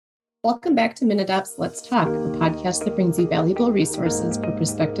Welcome back to MinAdopt's Let's Talk, a podcast that brings you valuable resources for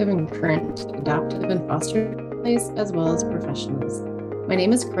prospective and current adoptive and foster families, as well as professionals. My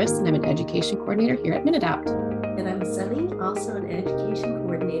name is Chris, and I'm an education coordinator here at MinAdopt. And I'm Sunny, also an education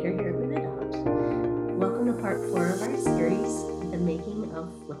coordinator here at MinAdopt. Welcome to part 4 of our series, The Making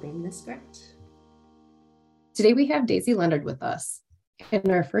of Flipping the Script. Today we have Daisy Leonard with us.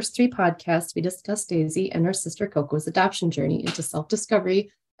 In our first 3 podcasts, we discussed Daisy and her sister Coco's adoption journey into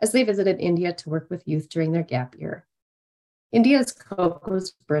self-discovery as they visited India to work with youth during their gap year. India is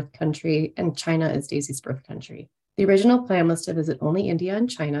Coco's birth country, and China is Daisy's birth country. The original plan was to visit only India and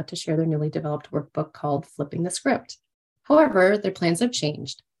China to share their newly developed workbook called Flipping the Script. However, their plans have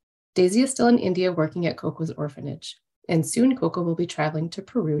changed. Daisy is still in India working at Coco's orphanage, and soon Coco will be traveling to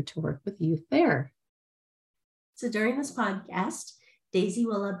Peru to work with youth there. So during this podcast, Daisy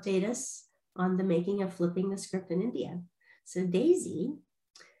will update us on the making of Flipping the Script in India. So Daisy,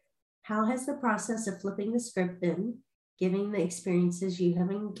 how has the process of flipping the script been, given the experiences you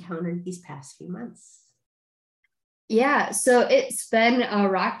have encountered these past few months? Yeah, so it's been a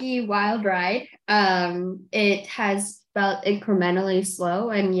rocky, wild ride. It has felt incrementally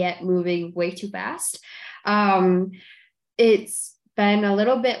slow and yet moving way too fast. It's been a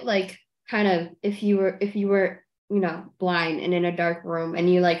little bit like kind of if you were blind and in a dark room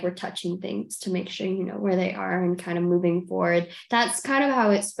and you were touching things to make sure you know where they are and kind of moving forward. That's kind of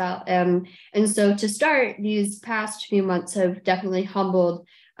how it's felt. And so to start, these past few months have definitely humbled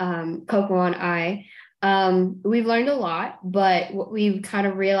Coco and I. We've learned a lot, but what we've kind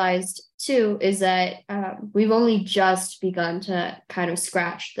of realized too is that we've only just begun to kind of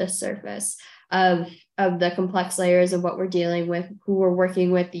scratch the surface of the complex layers of what we're dealing with, who we're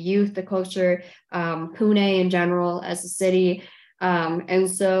working with, the youth, the culture, Pune in general as a city. And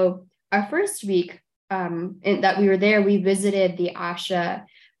so our first week that we were there, we visited the ASHA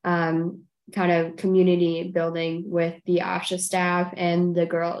kind of community building with the ASHA staff and the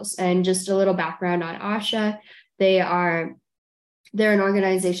girls. And just a little background on ASHA, they're an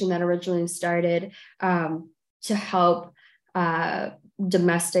organization that originally started to help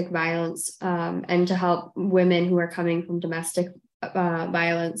domestic violence and to help women who are coming from domestic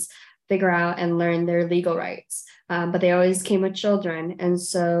violence figure out and learn their legal rights. But they always came with children. And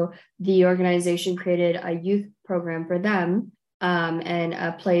so the organization created a youth program for them and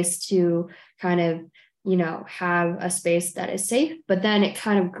a place to kind of, have a space that is safe. But then it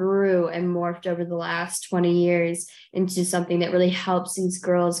kind of grew and morphed over the last 20 years into something that really helps these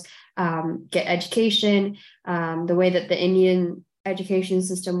girls get education. The way that the Indian education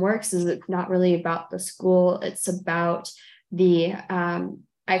system works is it's not really about the school. It's about the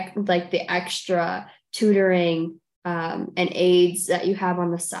the extra tutoring and aids that you have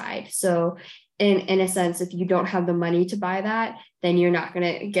on the side. So in a sense, if you don't have the money to buy that, then you're not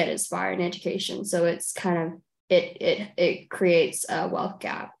going to get as far in education. So it's kind of, it creates a wealth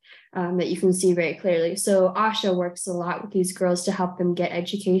gap that you can see very clearly. So ASHA works a lot with these girls to help them get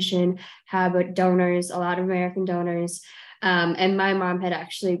education, have donors, a lot of American donors. And my mom had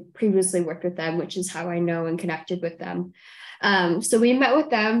actually previously worked with them, which is how I know and connected with them. So we met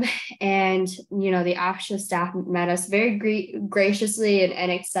with them and, the ASHA staff met us very graciously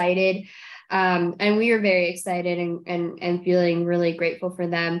and excited. And we were very excited and feeling really grateful for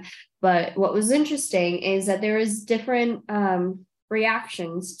them. But what was interesting is that there was different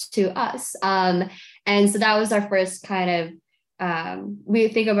reactions to us. And so that was our first kind of, we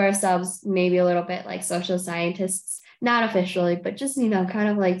think of ourselves maybe a little bit like social scientists, not officially, but just, kind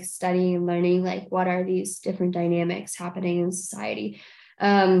of like studying and learning, what are these different dynamics happening in society.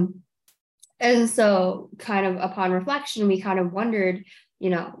 And so kind of upon reflection, we kind of wondered,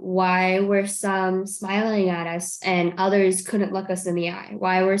 why were some smiling at us and others couldn't look us in the eye?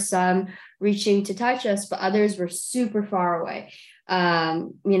 Why were some reaching to touch us, but others were super far away?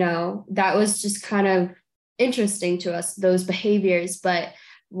 That was just kind of interesting to us, those behaviors. But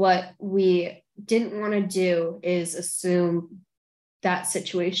what we didn't want to do is assume that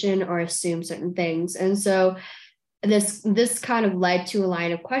situation or assume certain things. And so this kind of led to a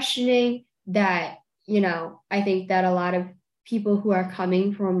line of questioning that, I think that a lot of people who are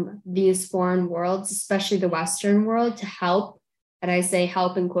coming from these foreign worlds, especially the Western world, to help, and I say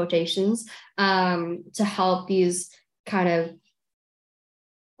help in quotations, to help these kind of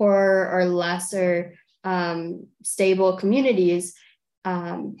poorer or lesser stable communities,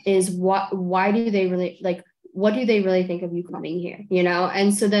 is why do they really what do they really think of you coming here,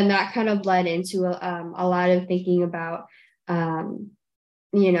 And so then that kind of led into a lot of thinking about a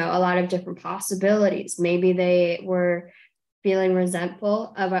lot of different possibilities. Maybe they were feeling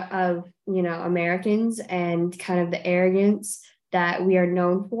resentful of Americans and kind of the arrogance that we are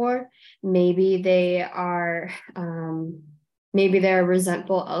known for. Maybe they are maybe they're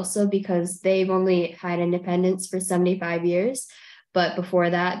resentful also because they've only had independence for 75 years. But before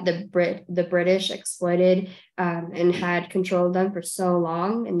that, the British exploited and had control of them for so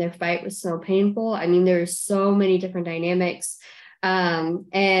long, and their fight was so painful. I mean, there's so many different dynamics.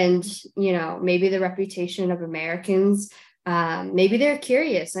 And, you know, maybe the reputation of Americans, maybe they're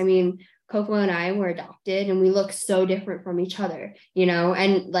curious. I mean, Coco and I were adopted and we look so different from each other, you know,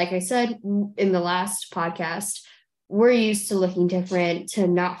 and like I said in the last podcast, we're used to looking different, to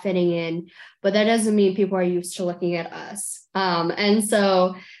not fitting in, but that doesn't mean people are used to looking at us. And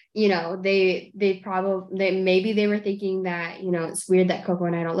so, you know, maybe they were thinking that, you know, it's weird that Coco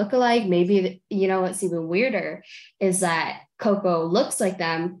and I don't look alike. Maybe, you know, what's even weirder is that Coco looks like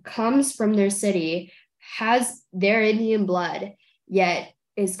them, comes from their city, has their Indian blood, yet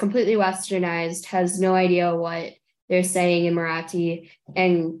is completely westernized, has no idea what they're saying in Marathi,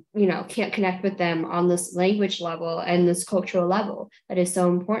 and, you know, can't connect with them on this language level and this cultural level that is so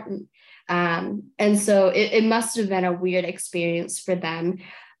important. And so it must have been a weird experience for them.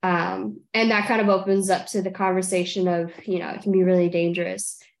 And that kind of opens up to the conversation of, you know, it can be really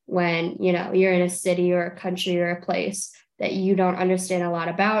dangerous when, you know, you're in a city or a country or a place that you don't understand a lot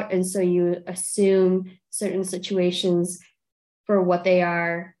about. And so you assume certain situations for what they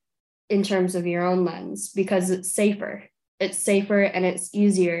are in terms of your own lens, because it's safer. It's safer and it's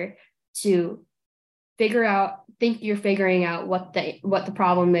easier to think you're figuring out what the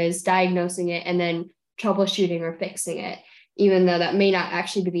problem is, diagnosing it, and then troubleshooting or fixing it, even though that may not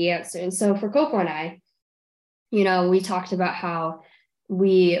actually be the answer. And so for Coco and I, you know, we talked about how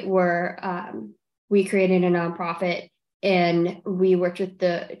we created a nonprofit and we worked with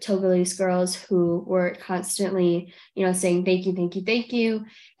the Togolese girls who were constantly, you know, saying, thank you, thank you, thank you,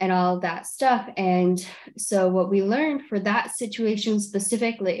 and all of that stuff. And so what we learned for that situation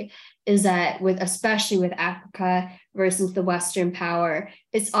specifically is that especially with Africa versus the Western power,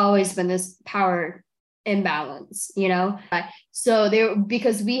 it's always been this power imbalance, you know? So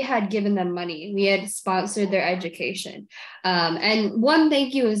because we had given them money, we had sponsored their education. And one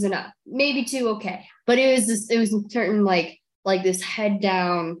thank you is enough, maybe two, okay. But it was a certain like this head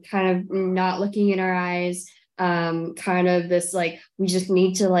down, kind of not looking in our eyes, kind of this like,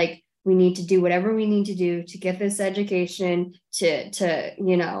 we need to do whatever we need to do to get this education to,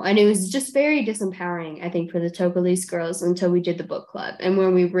 you know, and it was just very disempowering, I think, for the Togolese girls until we did the book club and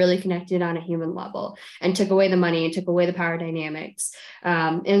when we really connected on a human level and took away the money and took away the power dynamics.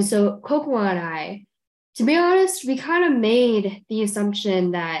 And so Coco and I, to be honest, we kind of made the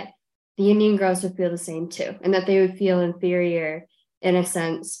assumption that the Indian girls would feel the same too, and that they would feel inferior in a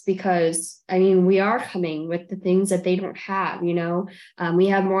sense, because I mean, we are coming with the things that they don't have, you know, we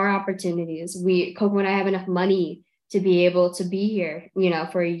have more opportunities. Coco and I have enough money to be able to be here, you know,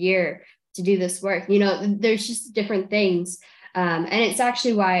 for a year to do this work. You know, there's just different things. And it's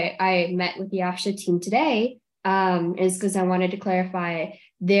actually why I met with the AFSHA team today, is because I wanted to clarify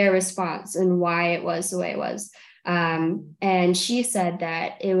their response and why it was the way it was. And she said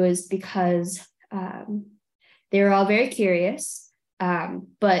that it was because they were all very curious.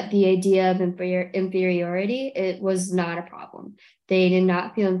 But the idea of inferiority, it was not a problem. They did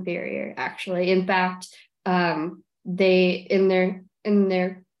not feel inferior, actually. In fact, they in their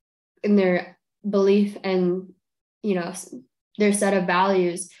belief and, you know, their set of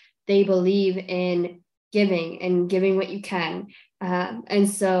values, they believe in giving what you can. And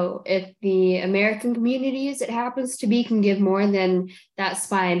so if the American communities, it happens to be, can give more, then that's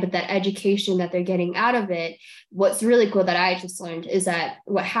fine. But that education that they're getting out of it, what's really cool that I just learned is that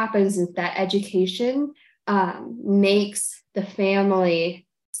what happens is that education makes the family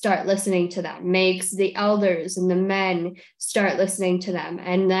start listening to them, makes the elders and the men start listening to them.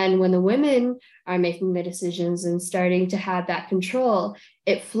 And then when the women are making the decisions and starting to have that control,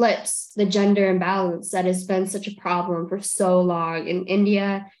 it flips the gender imbalance that has been such a problem for so long in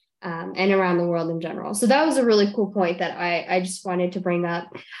India and around the world in general. So that was a really cool point that I just wanted to bring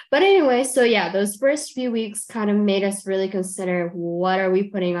up. But anyway, so yeah, those first few weeks kind of made us really consider, what are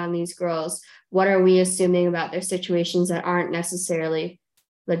we putting on these girls? What are we assuming about their situations that aren't necessarily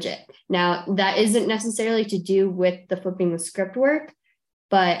legit? Now, that isn't necessarily to do with the flipping the script work,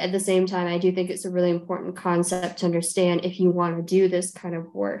 but at the same time, I do think it's a really important concept to understand if you want to do this kind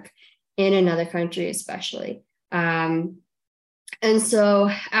of work in another country, especially. And so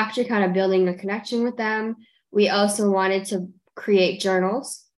after kind of building a connection with them, we also wanted to create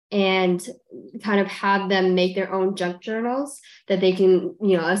journals and kind of have them make their own junk journals that they can,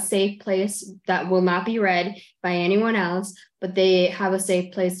 a safe place that will not be read by anyone else, but they have a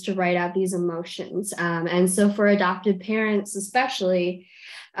safe place to write out these emotions. And so for adopted parents, especially,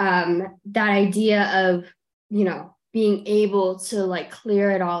 that idea of, being able to like clear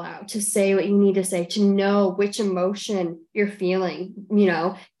it all out, to say what you need to say, to know which emotion you're feeling,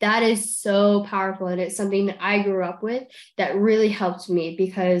 that is so powerful. And it's something that I grew up with that really helped me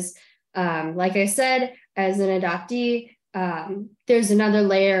because, like I said, as an adoptee, there's another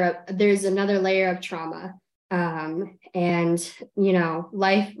layer of trauma. And,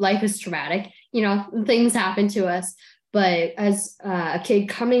 life is traumatic, things happen to us, but as a kid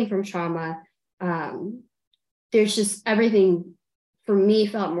coming from trauma, there's just everything for me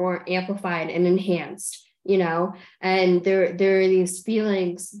felt more amplified and enhanced, and there are these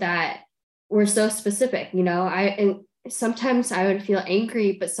feelings that were so specific, and sometimes I would feel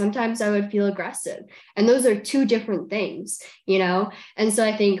angry, but sometimes I would feel aggressive. And those are two different things, And so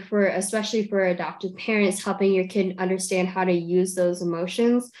I think especially for adoptive parents, helping your kid understand how to use those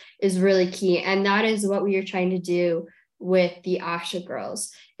emotions is really key. And that is what we are trying to do with the Asha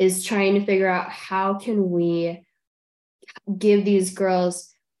girls, is trying to figure out how can we give these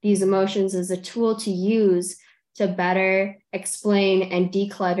girls these emotions as a tool to use to better explain and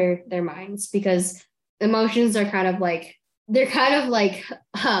declutter their minds, because emotions are kind of like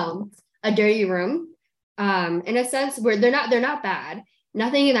a dirty room, in a sense, where they're not bad.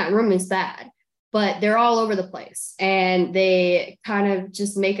 Nothing in that room is bad, but they're all over the place, and they kind of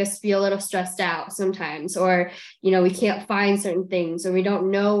just make us feel a little stressed out sometimes, or, we can't find certain things, or we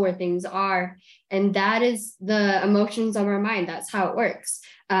don't know where things are. And that is the emotions of our mind. That's how it works.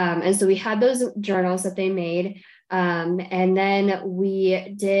 And so we had those journals that they made. And then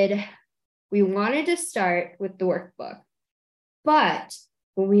we wanted to start with the workbook, but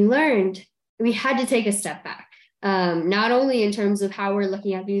when we learned, we had to take a step back. Not only in terms of how we're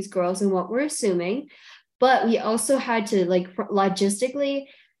looking at these girls and what we're assuming, but we also had to, like, logistically,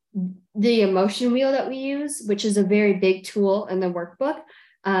 the emotion wheel that we use, which is a very big tool in the workbook,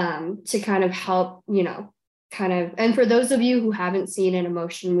 to kind of help, and for those of you who haven't seen an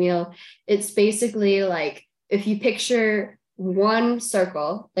emotion wheel, it's basically like, if you picture one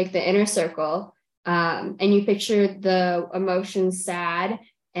circle, like the inner circle, and you picture the emotions sad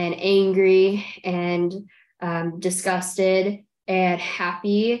and angry and disgusted and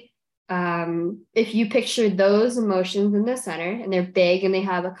happy. If you picture those emotions in the center, and they're big and they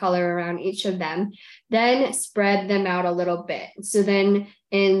have a color around each of them, then spread them out a little bit. So then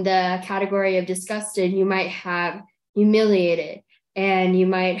in the category of disgusted, you might have humiliated, and you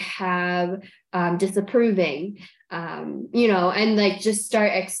might have disapproving, and like just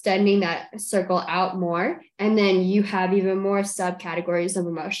start extending that circle out more. And then you have even more subcategories of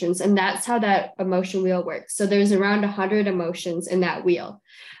emotions. And that's how that emotion wheel works. So there's around 100 emotions in that wheel.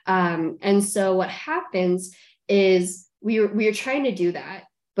 And so what happens is we are trying to do that,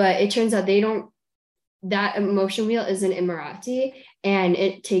 but it turns out that emotion wheel is in Emirati, and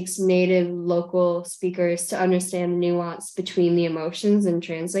it takes native local speakers to understand the nuance between the emotions and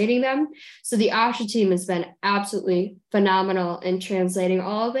translating them. So the Asha team has been absolutely phenomenal in translating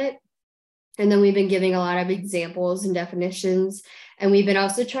all of it. And then we've been giving a lot of examples and definitions. And we've been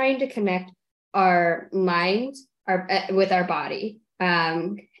also trying to connect our mind with our body.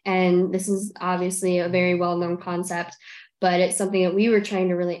 And this is obviously a very well-known concept, but it's something that we were trying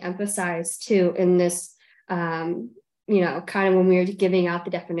to really emphasize too in this, kind of when we were giving out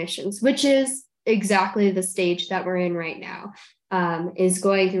the definitions, which is exactly the stage that we're in right now, is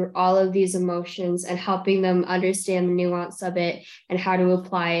going through all of these emotions and helping them understand the nuance of it and how to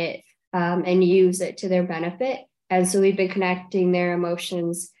apply it, and use it to their benefit. And so we've been connecting their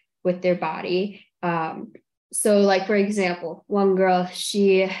emotions with their body. So like, for example, one girl,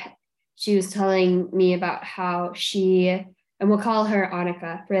 she was telling me about how and we'll call her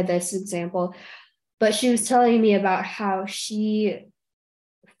Annika for this example, but she was telling me about how she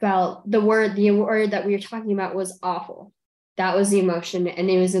felt the word that we were talking about was awful. That was the emotion, and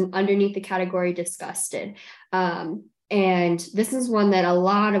it was underneath the category disgusted. And this is one that a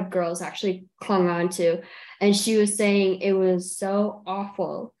lot of girls actually clung on to. And she was saying it was so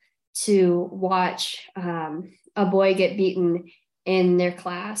awful to watch a boy get beaten in their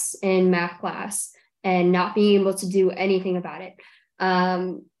class, in math class, and not being able to do anything about it.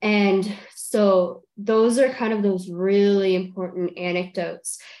 And so those are kind of those really important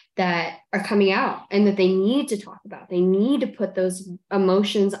anecdotes that are coming out and that they need to talk about. They need to put those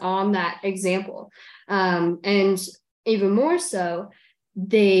emotions on that example. And even more so,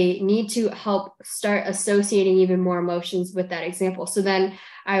 they need to help start associating even more emotions with that example. So then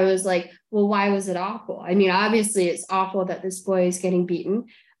I was like, well, why was it awful? I mean, obviously it's awful that this boy is getting beaten.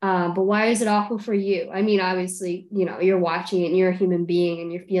 But why is it awful for you? I mean, obviously, you're watching it and you're a human being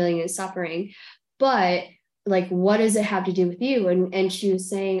and you're feeling and suffering, but like, what does it have to do with you? And she was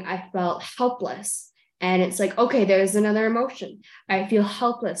saying, I felt helpless. And it's like, okay, there's another emotion. I feel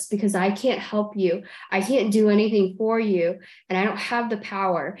helpless because I can't help you. I can't do anything for you. And I don't have the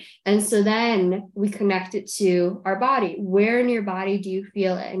power. And so then we connect it to our body. Where in your body do you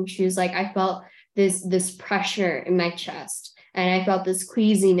feel it? And she was like, I felt this pressure in my chest. And I felt this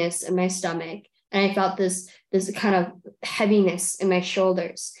queasiness in my stomach. And I felt this kind of heaviness in my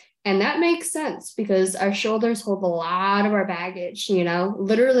shoulders. And that makes sense because our shoulders hold a lot of our baggage,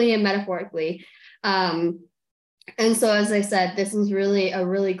 literally and metaphorically. And so, as I said, this is really a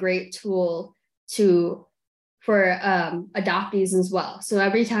really great tool for adoptees as well. So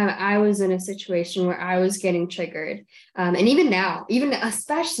every time I was in a situation where I was getting triggered, and even now,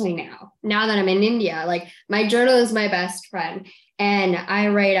 especially now that I'm in India, like my journal is my best friend. And I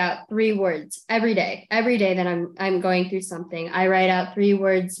write out 3 words every day that I'm going through something. I write out 3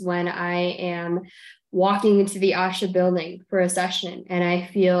 words when I am walking into the Asha building for a session and I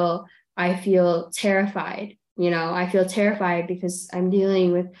feel terrified. I feel terrified because I'm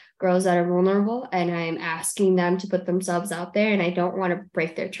dealing with girls that are vulnerable and I'm asking them to put themselves out there and I don't want to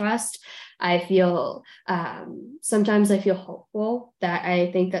break their trust. I feel, sometimes I feel hopeful that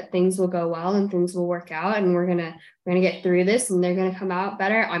I think that things will go well and things will work out and we're going to get through this and they're going to come out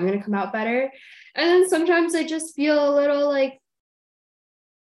better. I'm going to come out better. And then sometimes I just feel a little like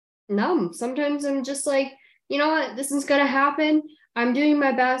numb. Sometimes I'm just like, you know what, this is going to happen. I'm doing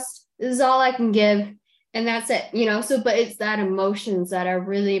my best. This is all I can give. And that's it, but it's that emotions that are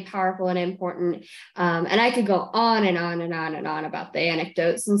really powerful and important. And I could go on and on and on and on about the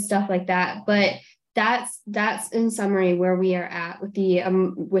anecdotes and stuff like that. But that's in summary where we are at with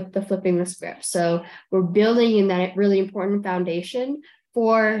the flipping the script. So we're building in that really important foundation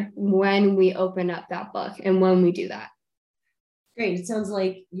for when we open up that book and when we do that. Great. It sounds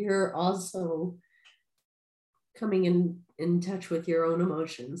like you're also coming in touch with your own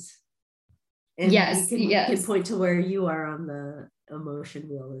emotions. And yes, you can point to where you are on the emotion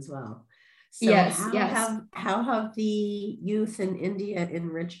wheel as well. So how have the youth in India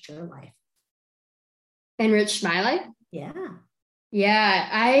enriched your life? Enriched my life? Yeah. Yeah.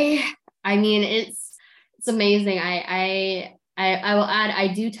 I mean, it's amazing. I will add, I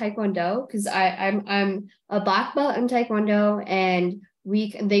do Taekwondo because I'm a black belt in Taekwondo and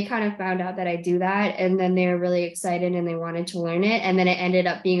they kind of found out that I do that. And then they were really excited and they wanted to learn it. And then it ended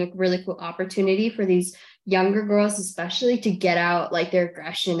up being a really cool opportunity for these younger girls, especially to get out like their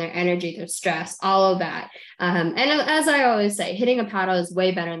aggression, their energy, their stress, all of that. And as I always say, hitting a paddle is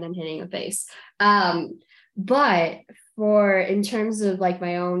way better than hitting a face. But in terms of like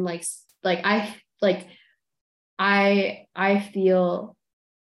my own, I feel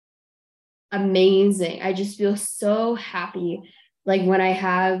amazing. I just feel so happy. Like when I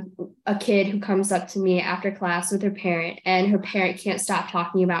have a kid who comes up to me after class with her parent and her parent can't stop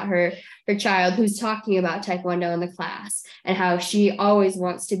talking about her child who's talking about Taekwondo in the class and how she always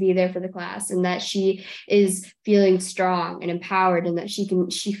wants to be there for the class and that she is feeling strong and empowered and that she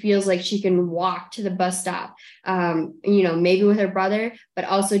feels like she can walk to the bus stop, maybe with her brother, but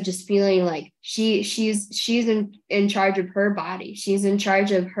also just feeling like she's in charge of her body. She's in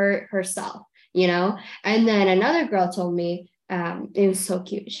charge of herself, And then another girl told me, it was so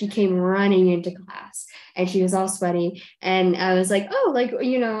cute. She came running into class and she was all sweaty. And I was like, oh, like,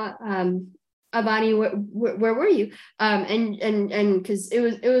 Abani, where were you? And cause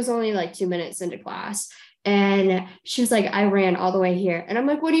it was only like 2 minutes into class. And she was like, I ran all the way here. And I'm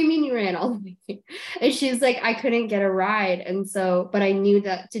like, what do you mean you ran all the way here? And she's like, I couldn't get a ride. And so, but I knew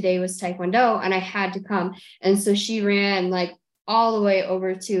that today was Taekwondo and I had to come. And so she ran like all the way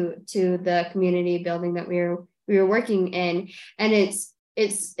over to the community building that we were working in. And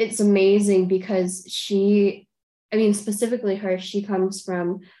it's amazing because specifically her, she comes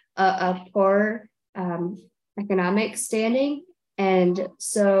from a poor economic standing. And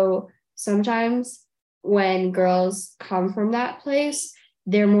so sometimes when girls come from that place,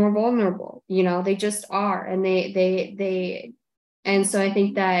 they're more vulnerable, they just are. And and so I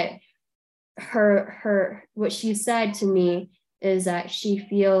think that her what she said to me is that she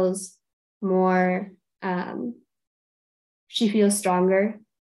feels more she feels stronger.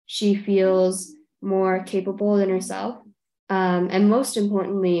 She feels more capable than herself. And most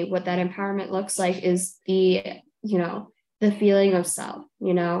importantly, what that empowerment looks like is the feeling of self,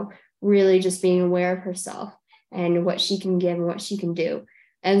 really just being aware of herself and what she can give and what she can do.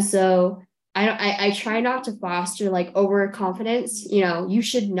 And so I try not to foster like overconfidence. You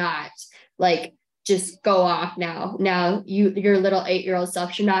should not like just go off now your little 8-year-old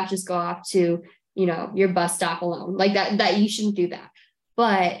self should not just go off to your bus stop alone like that you shouldn't do that,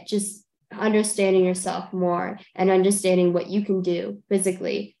 but just understanding yourself more and understanding what you can do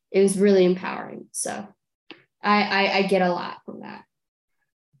physically is really empowering. So I get a lot from that.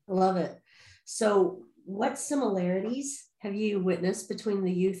 I love it. So what similarities have you witnessed between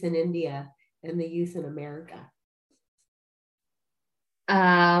the youth in India and the youth in America?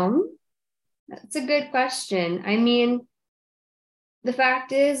 That's a good question. I mean, the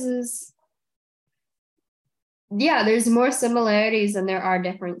fact is yeah, there's more similarities than there are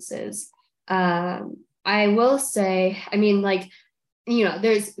differences. I will say, I mean, like,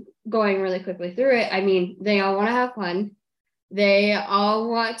 there's going really quickly through it. I mean, they all want to have fun. They all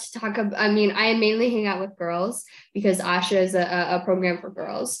want to talk about, I mean, I mainly hang out with girls because Asha is a program for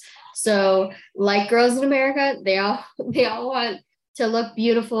girls. So like girls in America, they all want to look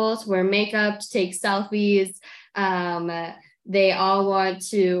beautiful, to wear makeup, to take selfies. They all want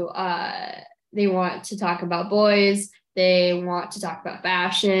to, they want to talk about boys. They want to talk about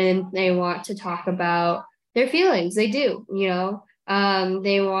fashion. They want to talk about their feelings. They do, they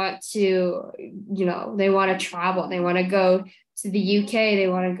want to, they want to travel. They want to go to the UK. They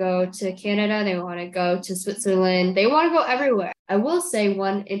want to go to Canada. They want to go to Switzerland. They want to go everywhere. I will say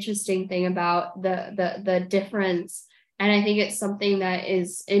one interesting thing about the difference, and I think it's something that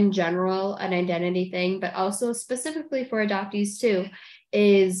is in general an identity thing, but also specifically for adoptees too,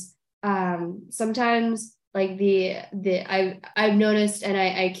 is sometimes like I've noticed, and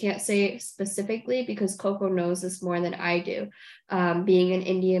I can't say specifically because Coco knows this more than I do, being an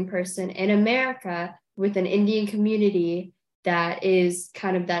Indian person in America with an Indian community that is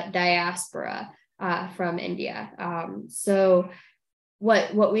kind of that diaspora from India. So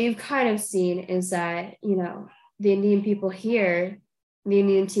what we've kind of seen is that, the Indian people here, the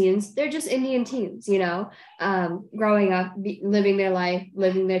Indian teens, they're just Indian teens, growing up, living their life,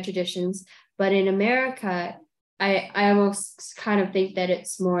 living their traditions. But in America, I almost kind of think that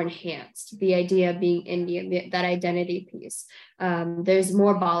it's more enhanced, the idea of being Indian, that identity piece. There's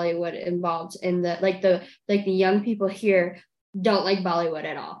more Bollywood involved in the young people here don't like Bollywood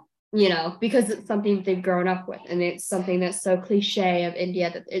at all, because it's something they've grown up with. And it's something that's so cliche of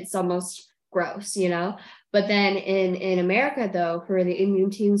India that it's almost gross, But then in America, though, for the Indian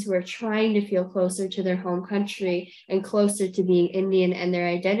teens who are trying to feel closer to their home country and closer to being Indian and their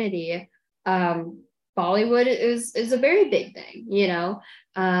identity, Bollywood is a very big thing,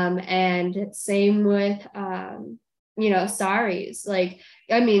 and same with, saris. Like,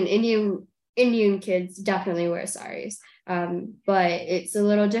 I mean, Indian kids definitely wear saris, but it's a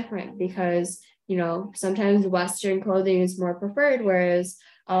little different because, sometimes Western clothing is more preferred, whereas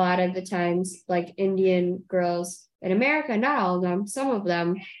a lot of the times, like Indian girls in America, not all of them, some of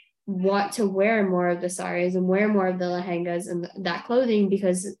them want to wear more of the saris and wear more of the lehengas and that clothing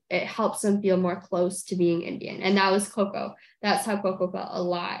because it helps them feel more close to being Indian. And that was Coco. That's how Coco felt a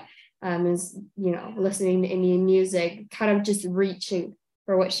lot, is, listening to Indian music, kind of just reaching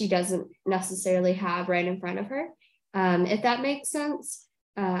for what she doesn't necessarily have right in front of her, if that makes sense.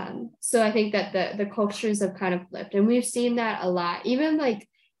 So I think that the cultures have kind of flipped, and we've seen that a lot, even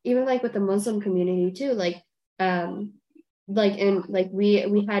with the Muslim community too. We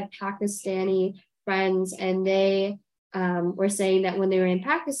had Pakistani friends, and they were saying that when they were in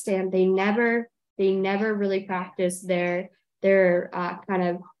Pakistan, they never really practiced their kind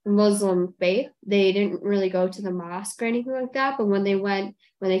of Muslim faith. They didn't really go to the mosque or anything like that. But when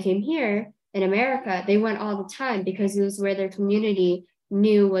they came here in America, they went all the time because it was where their community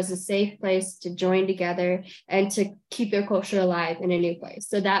knew was a safe place to join together and to keep their culture alive in a new place.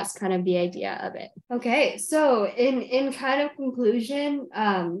 So that's kind of the idea of it. Okay, so in kind of conclusion,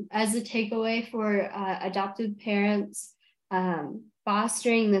 as a takeaway for adoptive parents,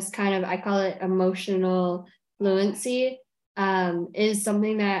 fostering this kind of, I call it emotional fluency, is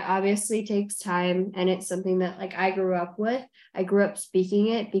something that obviously takes time, and it's something that like I grew up with. I grew up speaking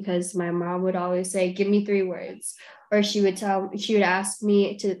it because my mom would always say, "Give me 3 words," or she would ask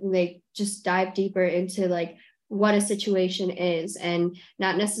me to like just dive deeper into like what a situation is, and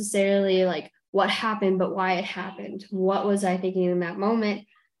not necessarily like what happened, but why it happened. What was I thinking in that moment?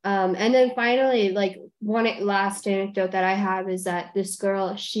 And then finally, like one last anecdote that I have is that this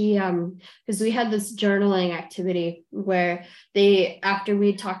girl, she, because we had this journaling activity where after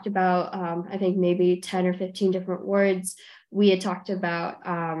we talked about, I think maybe 10 or 15 different words, we had talked about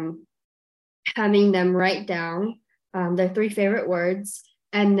having them write down their 3 favorite words,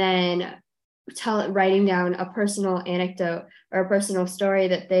 and then writing down a personal anecdote or a personal story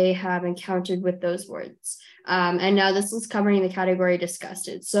that they have encountered with those words. And now this is covering the category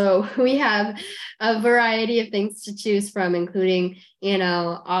disgusted. So we have a variety of things to choose from, including,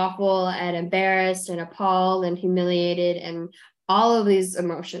 awful and embarrassed and appalled and humiliated and all of these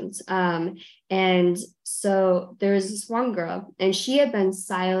emotions. And so there was this one girl, and she had been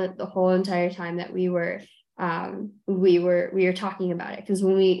silent the whole entire time that we were talking about it, because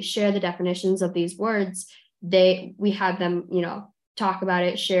when we share the definitions of these words, we had them, talk about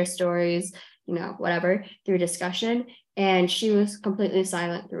it, share stories, whatever, through discussion. And she was completely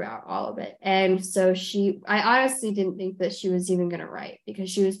silent throughout all of it. And so I honestly didn't think that she was even going to write, because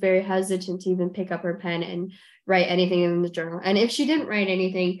she was very hesitant to even pick up her pen and write anything in the journal. And if she didn't write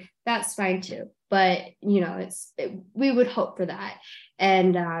anything, that's fine too. But, we would hope for that.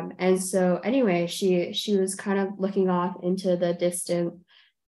 And so anyway, she was kind of looking off into the distant,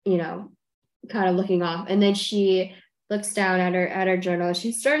 kind of looking off. And then she looks down at her journal and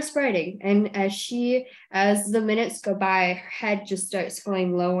she starts writing. And as the minutes go by, her head just starts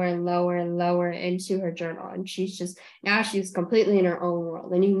going lower and lower and lower into her journal. And she's completely in her own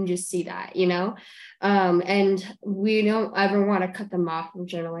world. And you can just see that, and we don't ever want to cut them off from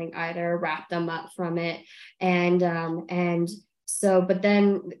journaling either, wrap them up from it. And so, but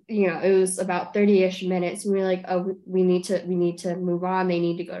then, it was about 30-ish minutes. And we were like, oh, we need to move on. They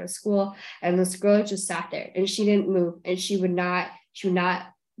need to go to school. And this girl just sat there and she didn't move, and she would not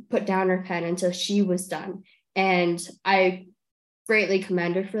put down her pen until she was done. And I greatly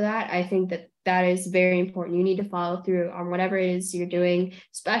commend her for that. I think that is very important. You need to follow through on whatever it is you're doing,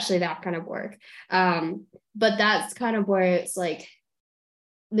 especially that kind of work. But that's kind of where it's like,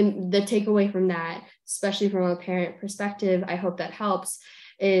 the takeaway from that, especially from a parent perspective, I hope that helps,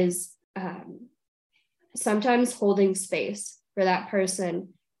 is sometimes holding space for that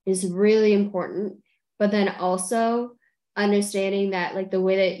person is really important, but then also understanding that, like, the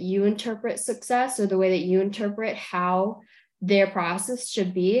way that you interpret success or the way that you interpret how their process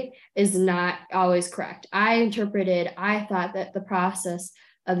should be is not always correct. I thought that the process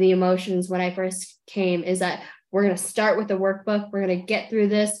of the emotions when I first came is that we're going to start with the workbook. We're going to get through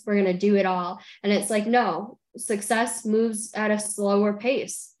this. We're going to do it all. And it's like, no, success moves at a slower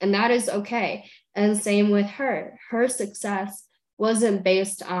pace, and that is okay. And same with her. Her success wasn't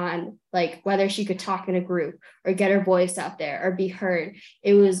based on like whether she could talk in a group or get her voice out there or be heard.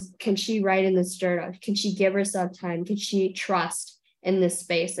 It was, can she write in this journal? Can she give herself time? Can she trust in this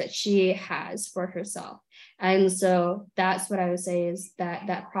space that she has for herself? And so that's what I would say, is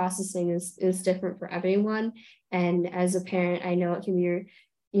that processing is different for everyone. And as a parent, I know it can be,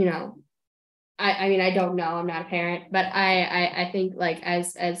 I mean, I don't know, I'm not a parent, but I think, like,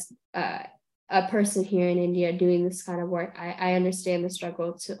 as a person here in India doing this kind of work, I understand the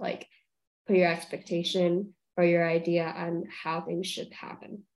struggle to, like, put your expectation or your idea on how things should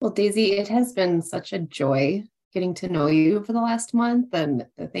happen. Well, Daisy, it has been such a joy getting to know you for the last month, and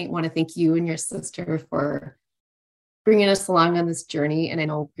I want to thank you and your sister for bringing us along on this journey. And I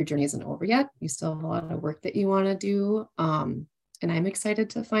know your journey isn't over yet. You still have a lot of work that you want to do. And I'm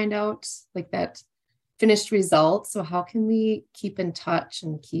excited to find out, like, that finished result. So how can we keep in touch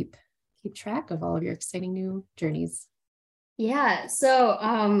and keep track of all of your exciting new journeys? Yeah, so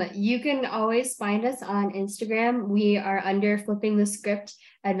you can always find us on Instagram. We are under Flipping the Script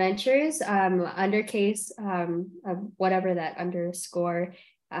Adventures, under case whatever that underscore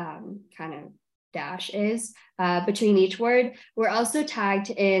kind of dash is between each word. We're also tagged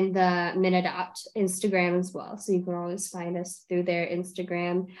in the MinAdopt Instagram as well, so you can always find us through their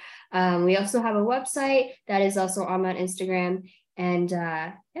Instagram. We also have a website that is also on that Instagram, and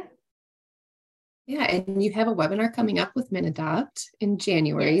Yeah, and you have a webinar coming up with MinAdopt in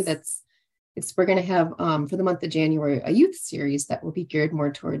January. Yes. We're going to have for the month of January a youth series that will be geared more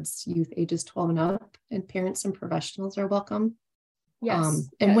towards youth ages 12 and up, and parents and professionals are welcome. Yes.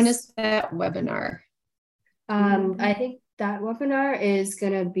 And when is that webinar? I think that webinar is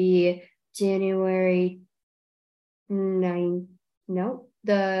going to be January 9th. No,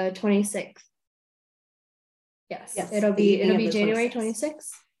 the 26th. Yes. It'll be January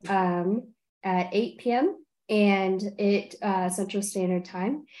 26th at 8 p.m. and it Central Standard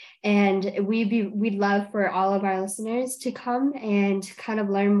Time. And we'd love for all of our listeners to come and kind of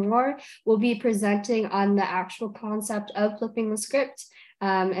learn more. We'll be presenting on the actual concept of flipping the script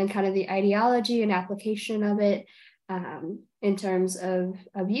and kind of the ideology and application of it in terms of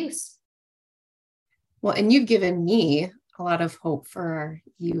use. Well, and you've given me a lot of hope for our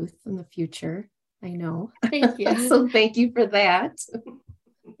youth in the future. I know. Thank you. So thank you for that.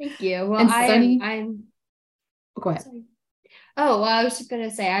 Thank you. Well, Sunny, I'm go ahead. Sorry. Oh, well, I was just going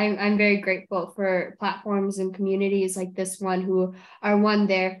to say, I'm very grateful for platforms and communities like this one who are one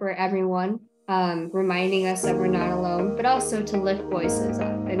there for everyone, reminding us that we're not alone, but also to lift voices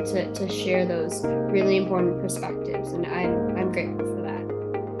up and to share those really important perspectives. And I'm grateful for that.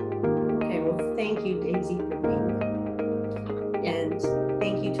 Okay, well, thank you, Daisy, for being here. And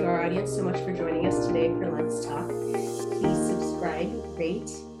thank you to our audience so much for joining us today for Let's Talk. Please subscribe,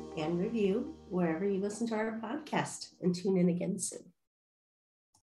 rate, and review wherever you listen to our podcast, and tune in again soon.